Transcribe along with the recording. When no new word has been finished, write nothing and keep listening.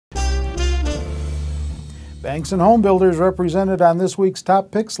Banks and home builders represented on this week's top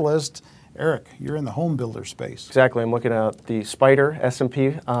picks list. Eric, you're in the home builder space. Exactly. I'm looking at the SPDR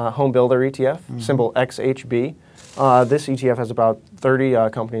S&P Home Builder ETF, symbol XHB. This ETF has about 30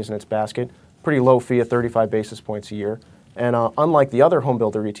 companies in its basket. Pretty low fee at 35 basis points a year. And unlike the other home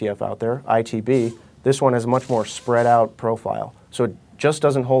builder ETF out there, ITB, this one has a much more spread out profile. So it just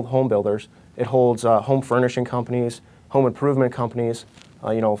doesn't hold home builders. It holds home furnishing companies, home improvement companies,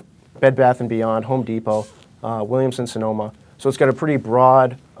 Bed Bath & Beyond, Home Depot, Williams-Sonoma. So it's got a pretty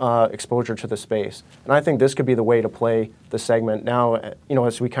broad exposure to the space. And I think this could be the way to play the segment now,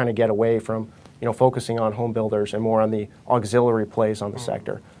 as we kind of get away from, focusing on home builders and more on the auxiliary plays on the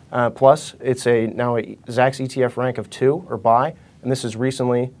sector. Plus, it's now a Zacks ETF rank of 2 or buy, and this is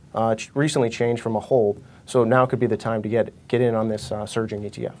recently changed from a hold. So now could be the time to get in on this surging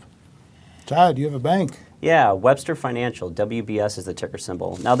ETF. Todd, you have a bank. Yeah, Webster Financial, WBS is the ticker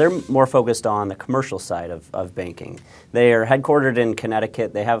symbol. Now they're more focused on the commercial side of banking. They are headquartered in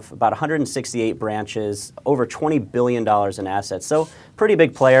Connecticut. They have about 168 branches, over $20 billion in assets. So pretty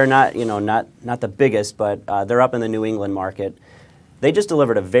big player, not the biggest, but they're up in the New England market. They just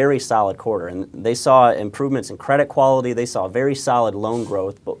delivered a very solid quarter, and they saw improvements in credit quality. They saw very solid loan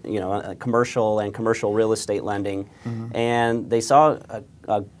growth, commercial and commercial real estate lending, and they saw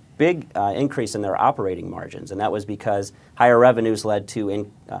a big increase in their operating margins, and that was because higher revenues led to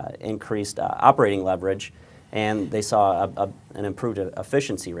increased operating leverage, and they saw an improved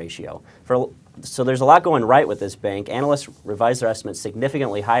efficiency ratio. So there's a lot going right with this bank. Analysts revised their estimates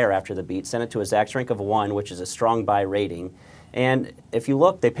significantly higher after the beat, sent it to a Zacks rank of 1, which is a strong buy rating. And if you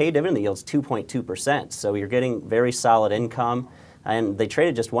look, they pay dividend yields 2.2%, so you're getting very solid income. And they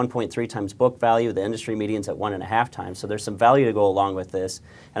traded just 1.3 times book value. The industry median's at 1.5 times. So there's some value to go along with this.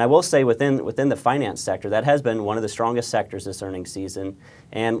 And I will say within the finance sector, that has been one of the strongest sectors this earnings season.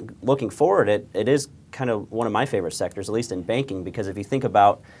 And looking forward, it is kind of one of my favorite sectors, at least in banking, because if you think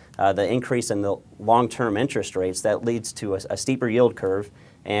about the increase in the long-term interest rates, that leads to a steeper yield curve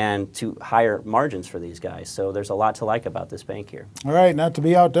and to higher margins for these guys. So there's a lot to like about this bank here. All right, not to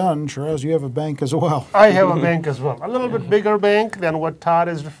be outdone, Shiraz, you have a bank as well. I have a bank as well. A little bit bigger bank than what Todd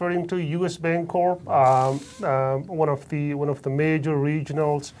is referring to, U.S. Bancorp, one of the major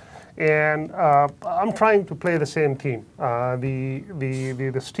regionals. And I'm trying to play the same team.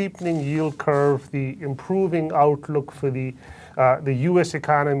 The steepening yield curve, the improving outlook for the U.S.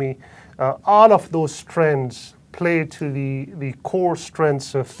 economy, all of those trends play to the core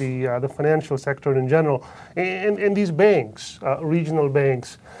strengths of the financial sector in general. And these banks, regional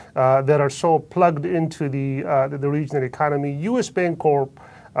banks, that are so plugged into the regional economy. U.S. Bancorp,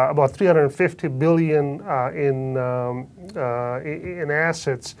 about $350 billion in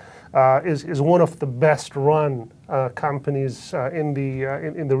assets, is one of the best run companies in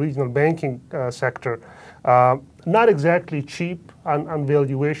the regional banking sector. Not exactly cheap on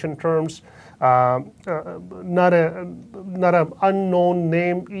valuation terms. Not an unknown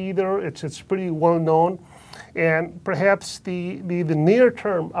name either. It's pretty well known, and perhaps the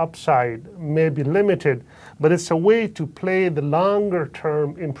near-term upside may be limited, but it's a way to play the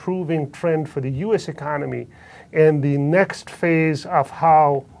longer-term improving trend for the U.S. economy and the next phase of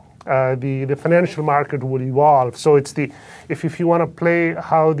how the financial market will evolve. So it's if you want to play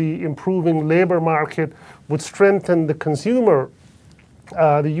how the improving labor market would strengthen the consumer.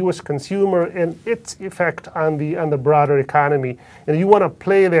 The U.S. consumer and its effect on the broader economy, and you want to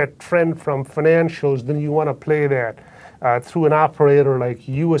play that trend from financials, then you want to play that through an operator like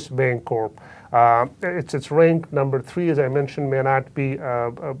U.S. Bancorp. It's ranked number 3, as I mentioned, may not be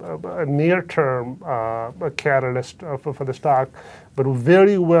a near-term catalyst for the stock, but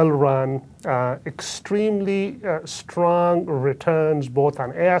very well run, extremely strong returns both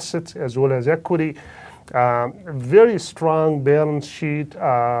on assets as well as equity. Very strong balance sheet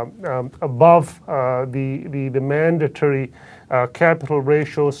above the mandatory capital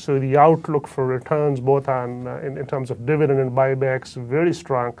ratios, so the outlook for returns both on in terms of dividend and buybacks very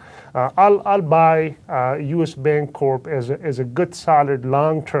strong. I'll buy U.S. Bancorp as a good solid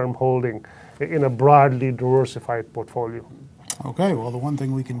long-term holding in a broadly diversified portfolio. Okay, well, the one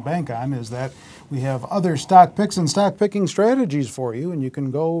thing we can bank on is that we have other stock picks and stock picking strategies for you, and you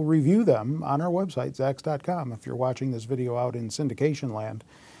can go review them on our website, Zacks.com, if you're watching this video out in syndication land.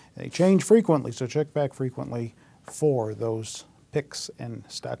 They change frequently, so check back frequently for those picks and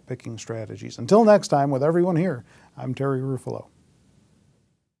stock picking strategies. Until next time, with everyone here, I'm Terry Ruffalo.